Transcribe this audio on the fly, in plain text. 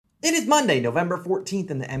It is Monday, November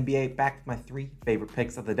 14th in the NBA. Back with my three favorite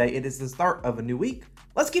picks of the day. It is the start of a new week.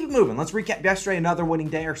 Let's keep it moving. Let's recap yesterday. Another winning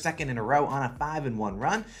day, our second in a row on a 5-1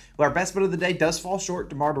 run. Well, our best bet of the day does fall short.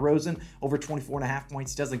 DeMar DeRozan over 24.5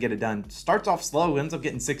 points. Doesn't get it done. Starts off slow, ends up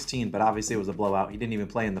getting 16, but obviously it was a blowout. He didn't even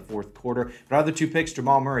play in the fourth quarter. But our other two picks,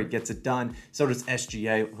 Jamal Murray gets it done. So does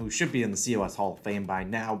SGA, who should be in the COS Hall of Fame by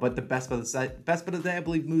now. But the best bet of the day, I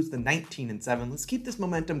believe, moves to 19-7. Let's keep this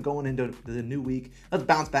momentum going into the new week. Let's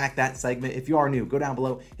bounce back that segment. If you are new, go down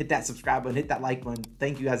below, hit that subscribe button, hit that like button.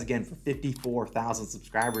 Thank you guys again for 54,000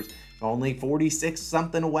 subscribers. Only 46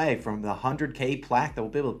 something away from the 100K plaque that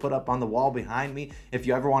we'll be able to put up on the wall behind me. If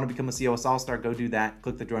you ever want to become a COS All-Star, go do that.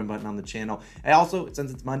 Click the join button on the channel. And also,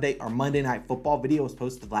 since it's Monday, our Monday Night Football video was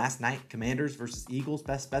posted last night. Commanders versus Eagles,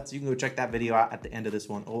 best bets. You can go check that video out at the end of this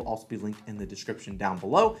one. It will also be linked in the description down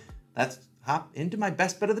below. Let's hop into my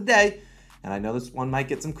best bet of the day. And I know this one might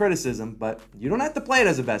get some criticism, but you don't have to play it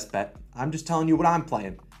as a best bet. I'm just telling you what I'm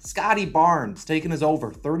playing. Scottie Barnes taking his over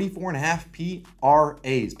 34.5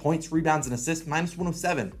 PRAs, points, rebounds, and assists,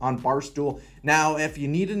 -107 on Barstool. Now, if you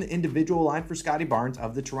need an individual line for Scottie Barnes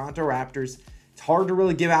of the Toronto Raptors, it's hard to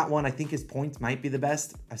really give out one. I think his points might be the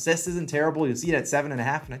best. Assists isn't terrible. You'll see it at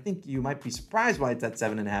 7.5, and I think you might be surprised why it's at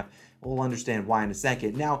 7.5. We'll understand why in a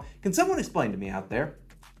second. Now, can someone explain to me out there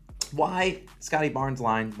why Scottie Barnes'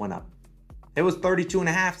 line went up? It was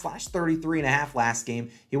 32.5/33.5 last game.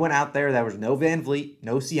 He went out there. There was no Van Vliet,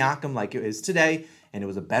 no Siakam like it is today. And it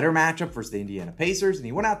was a better matchup versus the Indiana Pacers. And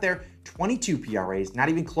he went out there, 22 PRAs, not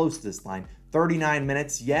even close to this line. 39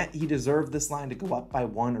 minutes, yet he deserved this line to go up by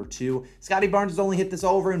 1 or 2. Scottie Barnes has only hit this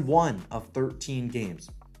over in 1 of 13 games.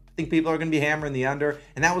 I think people are going to be hammering the under.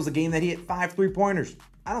 And that was a game that he hit 5 3-pointers.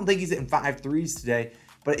 I don't think he's hitting 5 threes today.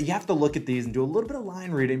 But you have to look at these and do a little bit of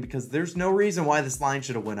line reading because there's no reason why this line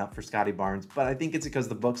should have went up for Scottie Barnes. But I think it's because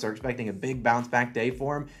the books are expecting a big bounce back day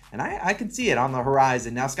for him. And I can see it on the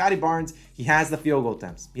horizon. Now, Scottie Barnes, he has the field goal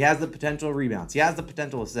attempts. He has the potential rebounds. He has the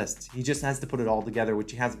potential assists. He just has to put it all together,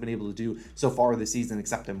 which he hasn't been able to do so far this season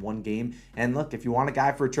except in one game. And look, if you want a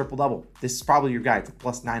guy for a triple-double, this is probably your guy. It's a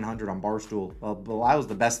plus 900 on Barstool. Well, that was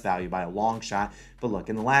the best value by a long shot. But look,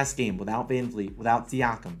 in the last game, without Van Vliet, without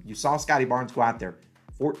Siakam, you saw Scottie Barnes go out there.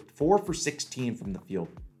 4 for 16 from the field.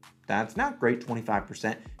 That's not great,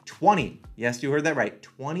 25%. 20, yes, you heard that right,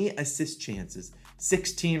 20 assist chances,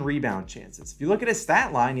 16 rebound chances. If you look at his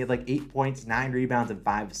stat line, he had like 8 points, 9 rebounds, and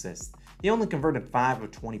 5 assists. He only converted 5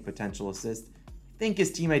 of 20 potential assists. I think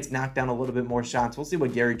his teammates knocked down a little bit more shots. We'll see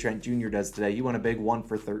what Gary Trent Jr. does today. He won a big 1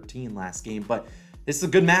 for 13 last game, but this is a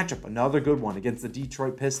good matchup, another good one against the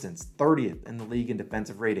Detroit Pistons, 30th in the league in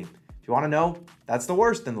defensive rating. If you want to know, that's the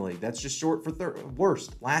worst in the league. That's just short for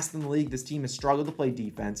worst. Last in the league, this team has struggled to play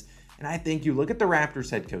defense. And I think you look at the Raptors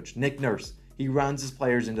head coach, Nick Nurse. He runs his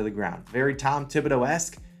players into the ground. Very Tom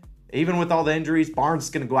Thibodeau-esque. Even with all the injuries, Barnes is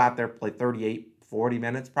going to go out there, play 38, 40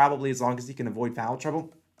 minutes, probably as long as he can avoid foul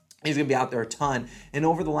trouble. He's going to be out there a ton. And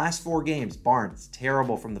over the last 4 games, Barnes,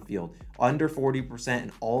 terrible from the field. Under 40%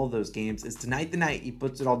 in all of those games. Is tonight the night he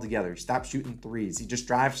puts it all together. He stops shooting threes. He just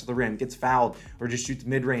drives to the rim, gets fouled, or just shoots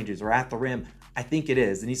mid-ranges or at the rim. I think it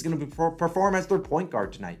is. And he's going to perform as their point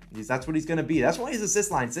guard tonight. That's what he's going to be. That's why his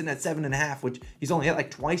assist line sitting at 7.5, which he's only hit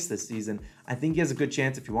like twice this season. I think he has a good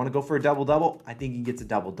chance. If you want to go for a double-double, I think he gets a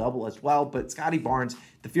double-double as well. But Scottie Barnes,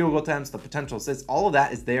 the field goal attempts, the potential assists, all of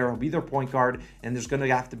that is there. He'll be their point guard, and there's going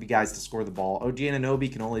to have to be guys to score the ball. OG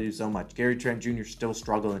Anunoby can only do so much. Gary Trent Jr. still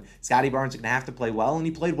struggling. Scottie Barnes is going to have to play well, and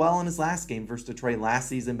he played well in his last game versus Detroit last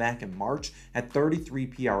season back in March at 33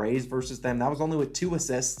 PRAs versus them. That was only with 2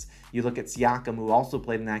 assists. You look at Siakam, who also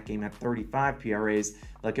played in that game at 35 PRAs.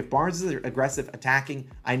 Like, if Barnes is aggressive attacking,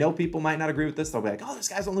 I know people might not agree with this. They'll be like, oh, this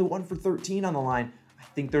guy's only 1 for 13 on the line. I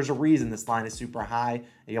think there's a reason this line is super high.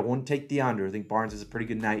 I won't take the under. I think Barnes has a pretty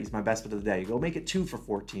good night. He's my best bet of the day. Go make it 2 for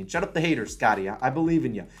 14. Shut up the haters, Scotty. I believe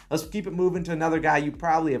in you. Let's keep it moving to another guy you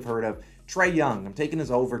probably have heard of. Trae Young. I'm taking his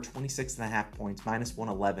over 26.5 points,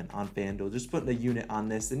 -111 on FanDuel. Just putting a unit on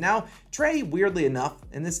this. And now, Trae, weirdly enough,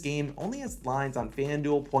 in this game, only has lines on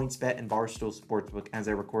FanDuel, PointsBet, and Barstool Sportsbook as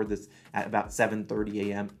I record this at about 7:30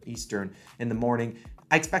 a.m. Eastern in the morning.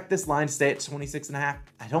 I expect this line to stay at 26.5.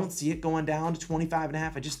 I don't see it going down to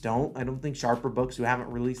 25.5. I just don't. I don't think sharper books who haven't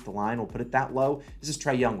released the line will put it that low. This is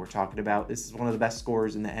Trae Young we're talking about. This is one of the best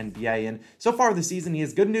scorers in the NBA. And so far this season, he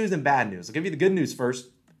has good news and bad news. I'll give you the good news first.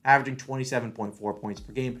 Averaging 27.4 points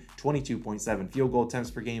per game, 22.7 field goal attempts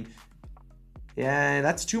per game. Yeah,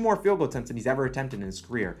 that's 2 more field goal attempts than he's ever attempted in his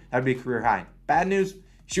career. That would be a career high. Bad news,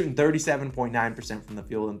 shooting 37.9% from the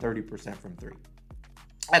field and 30% from 3.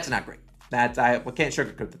 That's not great. I can't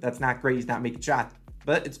sugarcoat that. That's not great. He's not making shots.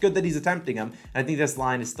 But it's good that he's attempting them. And I think this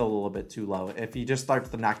line is still a little bit too low. If he just starts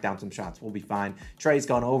to knock down some shots, we'll be fine. Trae's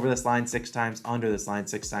gone over this line 6 times, under this line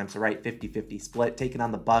 6 times. So right, 50-50 split. Taking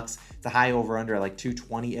on the Bucks. It's a high over-under at like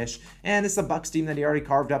 220-ish. And it's a Bucks team that he already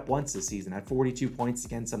carved up once this season. Had 42 points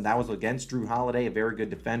against them. That was against Jrue Holiday, a very good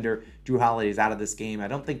defender. Jrue Holiday's out of this game. I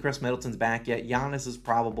don't think Chris Middleton's back yet. Giannis is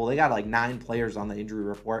probable. They got like 9 players on the injury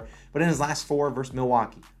report. But in his last 4 versus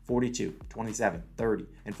Milwaukee, 42, 27, 30,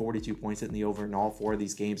 and 42 points hitting the over in all 4 of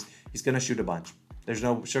these games. He's going to shoot a bunch. There's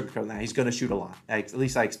no sugarcoating that. He's going to shoot a lot. At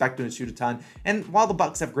least I expect him to shoot a ton. And while the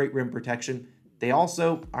Bucks have great rim protection, they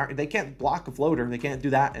can't block a floater. They can't do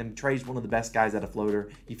that. And Trae's one of the best guys at a floater.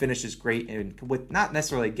 He finishes great and with not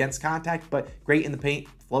necessarily against contact, but great in the paint,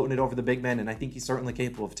 floating it over the big men. And I think he's certainly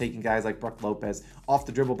capable of taking guys like Brook Lopez off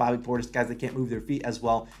the dribble, Bobby Portis, guys that can't move their feet as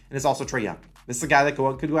well. And it's also Trae Young. This is a guy that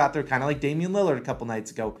could go out there kind of like Damian Lillard a couple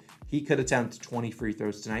nights ago. He could attempt 20 free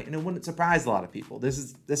throws tonight, and it wouldn't surprise a lot of people.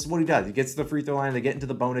 This is what he does. He gets to the free throw line. They get into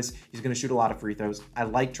the bonus. He's going to shoot a lot of free throws. I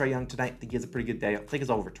like Trae Young tonight. I think he has a pretty good day. I think it's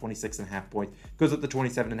over 26.5 points. Goes up to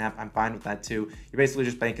 27.5. I'm fine with that too. You're basically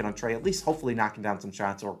just banking on Trae, at least hopefully knocking down some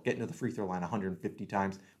shots or getting to the free throw line 150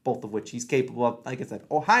 times, both of which he's capable of. Like I said,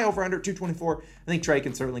 high over under 224. I think Trae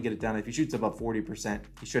can certainly get it done. If he shoots above 40%,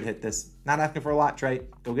 he should hit this. Not asking for a lot, Trae.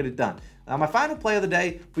 Go get it done. My final play of the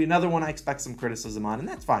day will be another one I expect some criticism on, and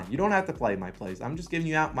that's fine. You don't have to play my plays. I'm just giving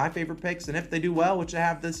you out my favorite picks, and if they do well, which they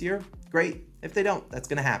have this year, great. If they don't, that's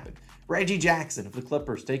going to happen. Reggie Jackson of the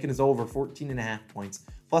Clippers taking his over 14.5 points,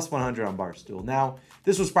 plus 100 on Barstool. Now,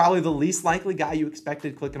 this was probably the least likely guy you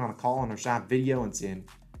expected clicking on a call on or shot video and seeing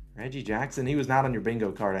Reggie Jackson. He was not on your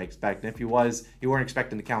bingo card, I expect. And if he was, you weren't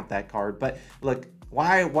expecting to count that card. But look,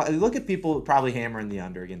 why look at people probably hammering the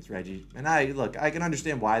under against Reggie. And I can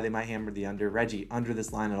understand why they might hammer the under. Reggie under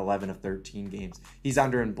this line in 11 of 13 games. He's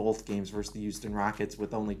under in both games versus the Houston Rockets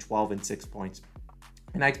with only 12 and 6 points.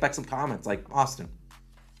 And I expect some comments like, Austin,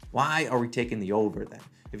 why are we taking the over then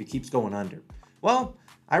if he keeps going under? Well,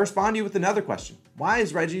 I respond to you with another question. Why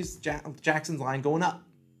is Jackson's line going up?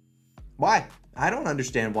 Why? I don't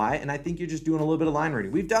understand why, and I think you're just doing a little bit of line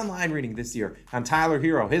reading. We've done line reading this year. On Tyler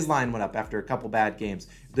Hero, his line went up after a couple bad games.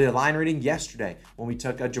 The line reading yesterday when we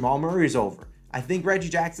took Jamal Murray's over. I think Reggie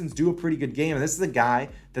Jackson's due a pretty good game, and this is a guy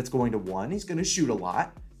that's going to, one, he's going to shoot a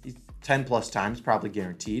lot. He's 10 plus times, probably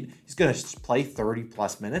guaranteed. He's going to play 30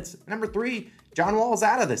 plus minutes. Number 3, John Wall's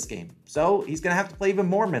out of this game, so he's going to have to play even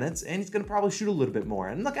more minutes, and he's going to probably shoot a little bit more.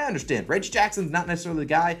 And look, I understand. Reggie Jackson's not necessarily the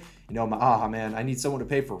guy, man, I need someone to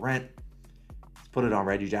pay for rent. Put it on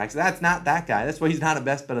Reggie Jackson. That's not that guy. That's why he's not a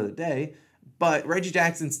best bet of the day. But Reggie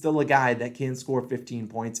Jackson's still a guy that can score 15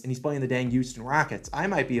 points, and he's playing the dang Houston Rockets. I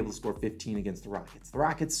might be able to score 15 against the Rockets. The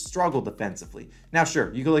Rockets struggle defensively. Now,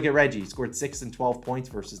 sure, you can look at Reggie. He scored 6 and 12 points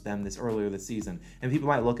versus them earlier this season. And people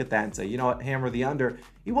might look at that and say, you know what, hammer the under.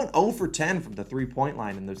 He went 0 for 10 from the three-point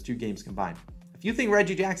line in those 2 games combined. If you think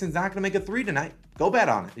Reggie Jackson's not going to make a 3 tonight, go bet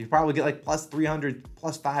on it. You probably get like plus 300,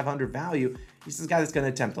 plus 500 value. He's this guy that's going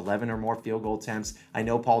to attempt 11 or more field goal attempts. I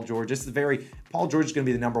know Paul George. Paul George is going to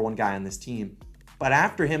be the number 1 guy on this team. But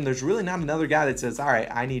after him, there's really not another guy that says, all right,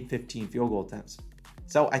 I need 15 field goal attempts.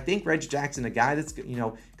 So I think Reggie Jackson, a guy that's,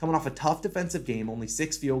 coming off a tough defensive game, only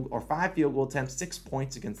 5 field goal attempts, 6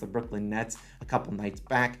 points against the Brooklyn Nets a couple nights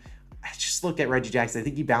back. I just look at Reggie Jackson. I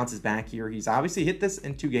think he bounces back here. He's obviously hit this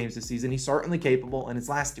in 2 games this season. He's certainly capable. And his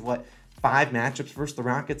last, 5 matchups versus the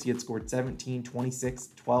Rockets, he had scored 17, 26,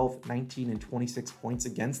 12, 19, and 26 points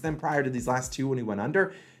against them prior to these last 2 when he went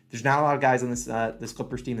under. There's not a lot of guys on this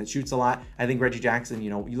Clippers team that shoots a lot. I think Reggie Jackson,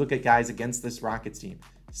 you look at guys against this Rockets team,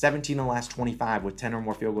 17 in the last 25 with 10 or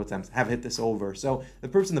more field goal attempts have hit this over. So the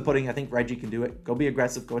proof's in the pudding. I think Reggie can do it. Go be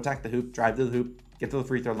aggressive. Go attack the hoop. Drive to the hoop. Get to the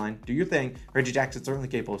free throw line. Do your thing. Reggie Jackson's certainly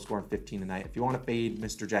capable of scoring 15 tonight. If you want to fade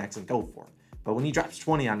Mr. Jackson, go for it. But when he drops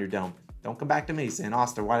 20 on your dome, don't come back to me saying,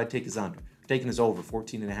 Austin, why did I take his under? Taking his over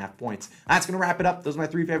 14.5 points. That's going to wrap it up. Those are my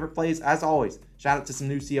 3 favorite plays. As always, shout out to some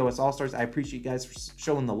new COS All-Stars. I appreciate you guys for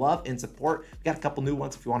showing the love and support. We got a couple new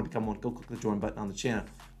ones. If you want to become one, go click the join button on the channel.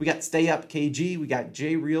 We got Stay Up KG. We got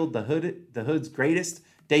J Real, the Hood's Greatest.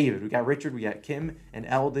 David. We got Richard. We got Kim and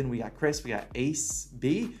Eldon. We got Chris. We got Ace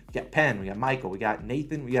B. We got Penn. We got Michael. We got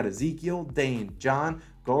Nathan. We got Ezekiel, Dane, John,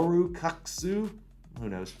 Goru, Kaksu. Who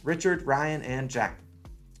knows? Richard, Ryan, and Jack.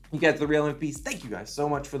 You guys are the real MVPs. Thank you guys so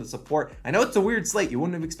much for the support. I know it's a weird slate. You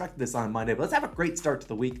wouldn't have expected this on Monday, but let's have a great start to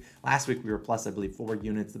the week. Last week we were plus, I believe, 4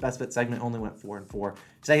 units. The best bet segment only went 4-4.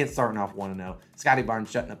 Today it's starting off 1-0. Scotty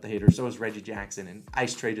Barnes shutting up the haters. So is Reggie Jackson. And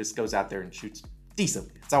Ice Trey just goes out there and shoots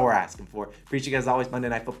decently. That's all we're asking for. Appreciate you guys always. Monday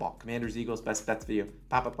Night Football. Commanders, Eagles, best bets video.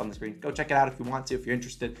 Pop up on the screen. Go check it out if you want to, if you're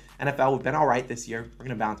interested. NFL, we've been all right this year. We're going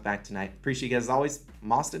to bounce back tonight. Appreciate you guys as always.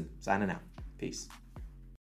 I'm Austin, signing out. Peace.